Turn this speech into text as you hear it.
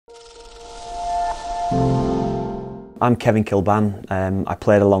I'm Kevin Kilbane. I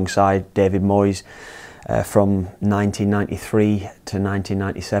played alongside David Moyes from 1993 to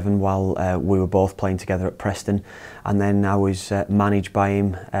 1997 while we were both playing together at Preston, and then I was managed by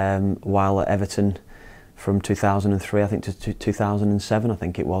him while at Everton from 2003 I think to 2007 I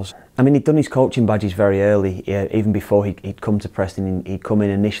think it was. I mean, he'd done his coaching badges very early, even before he'd come to Preston. He'd come in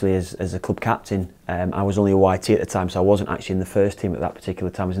initially as a club captain. I was only a YT at the time, so I wasn't actually in the first team at that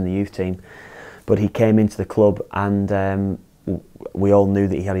particular time. I was in the youth team. But he came into the club and we all knew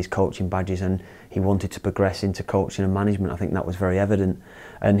that he had his coaching badges and he wanted to progress into coaching and management. I think that was very evident.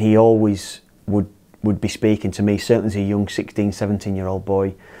 And he always would be speaking to me, certainly as a young 16, 17-year-old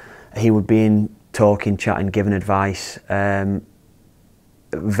boy. He would be in talking, chatting, giving advice, very,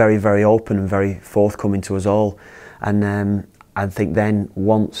 very open and very forthcoming to us all. And I think then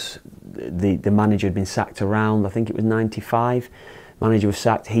once the manager had been sacked around, I think it was 95, manager was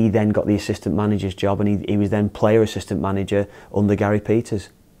sacked, he then got the assistant manager's job, and he was then player assistant manager under Gary Peters.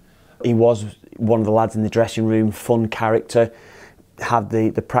 He was one of the lads in the dressing room, fun character, had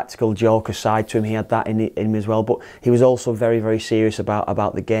the practical joker side to him. He had that in him as well, but he was also very, very serious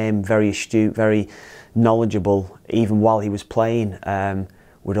about the game, very astute, very knowledgeable, even while he was playing.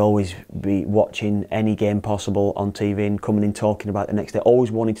 Would always be watching any game possible on TV and coming in talking about it the next day, always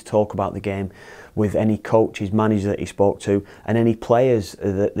wanting to talk about the game with any coaches, managers that he spoke to, and any players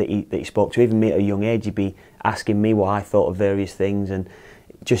that he spoke to. Even me at a young age, he'd be asking me what I thought of various things, and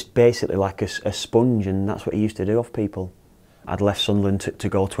just basically like a sponge, and that's what he used to do off people. I'd left Sunderland to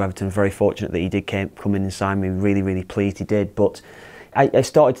go to Everton. Very fortunate that he did come in and sign me. Really, really pleased he did. But I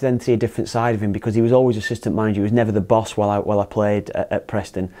started to then see a different side of him, because he was always assistant manager. He was never the boss while I played at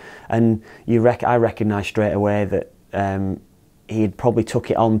Preston. And I recognised straight away that he had probably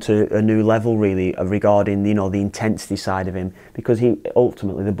took it on to a new level, really, regarding the intensity side of him, because he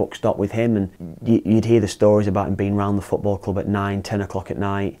ultimately the buck stopped with him. And you'd hear the stories about him being around the football club at 9, 10 o'clock at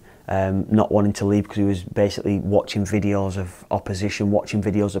night, not wanting to leave because he was basically watching videos of opposition, watching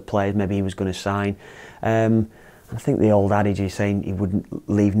videos of players maybe he was going to sign. I think the old adage is saying he wouldn't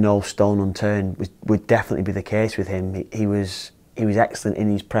leave no stone unturned would definitely be the case with him. He was excellent in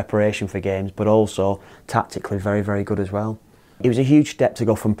his preparation for games, but also tactically very, very good as well. It was a huge step to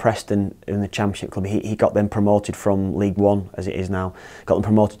go from Preston in the Championship club. He got them promoted from League One, as it is now, got them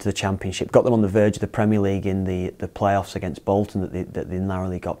promoted to the Championship, got them on the verge of the Premier League in the playoffs against Bolton that they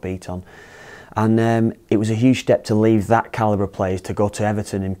narrowly got beat on. And it was a huge step to leave that calibre of players to go to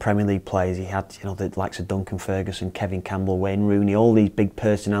Everton in Premier League players. He had the likes of Duncan Ferguson, Kevin Campbell, Wayne Rooney, all these big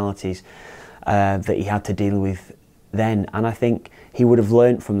personalities that he had to deal with then. And I think he would have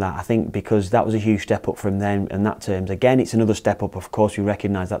learnt from that, I think, because that was a huge step up from them in that terms. Again, it's another step up. Of course, we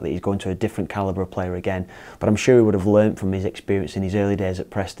recognise that he's going to a different calibre of player again, but I'm sure he would have learnt from his experience in his early days at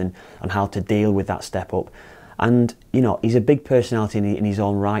Preston on how to deal with that step up. And he's a big personality in his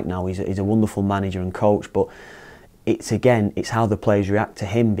own right now. He's a wonderful manager and coach, but it's how the players react to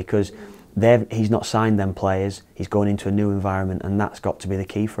him, because he's not signed them players. He's going into a new environment, and that's got to be the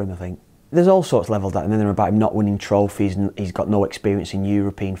key for him, I think. There's all sorts levelled at him about him not winning trophies, and he's got no experience in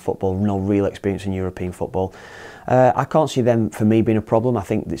European football, no real experience in European football. I can't see them, for me, being a problem. I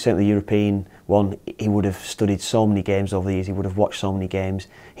think that certainly the European one, he would have studied so many games over the years, he would have watched so many games.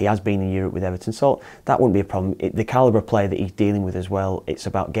 He has been in Europe with Everton, so that wouldn't be a problem. The calibre of player that he's dealing with as well, it's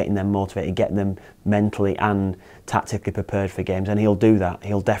about getting them motivated, getting them mentally and tactically prepared for games, and he'll do that.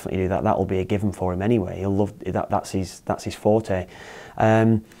 He'll definitely do that. That will be a given for him anyway. He'll love that. That's his forte.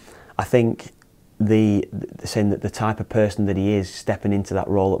 I think saying that the type of person that he is, stepping into that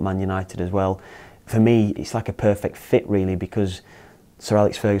role at Man United as well, for me, it's like a perfect fit, really, because Sir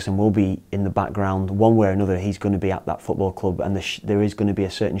Alex Ferguson will be in the background one way or another. He's going to be at that football club, and there is going to be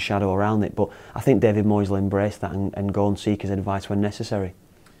a certain shadow around it. But I think David Moyes will embrace that and go and seek his advice when necessary.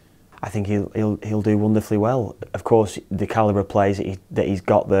 I think he'll do wonderfully well. Of course, the calibre of players that he's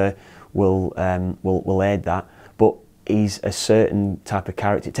got there will aid that. But he's a certain type of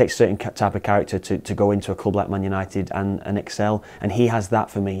character. It takes a certain type of character to go into a club like Man United and excel, and he has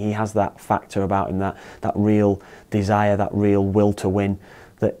that for me. He has that factor about him, that real desire, that real will to win,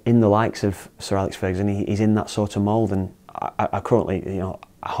 that in the likes of Sir Alex Ferguson, he's in that sort of mould. And I currently,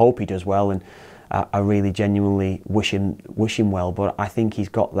 I hope he does well, and I really genuinely wish him well, but I think he's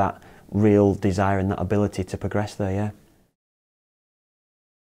got that real desire and that ability to progress there, yeah.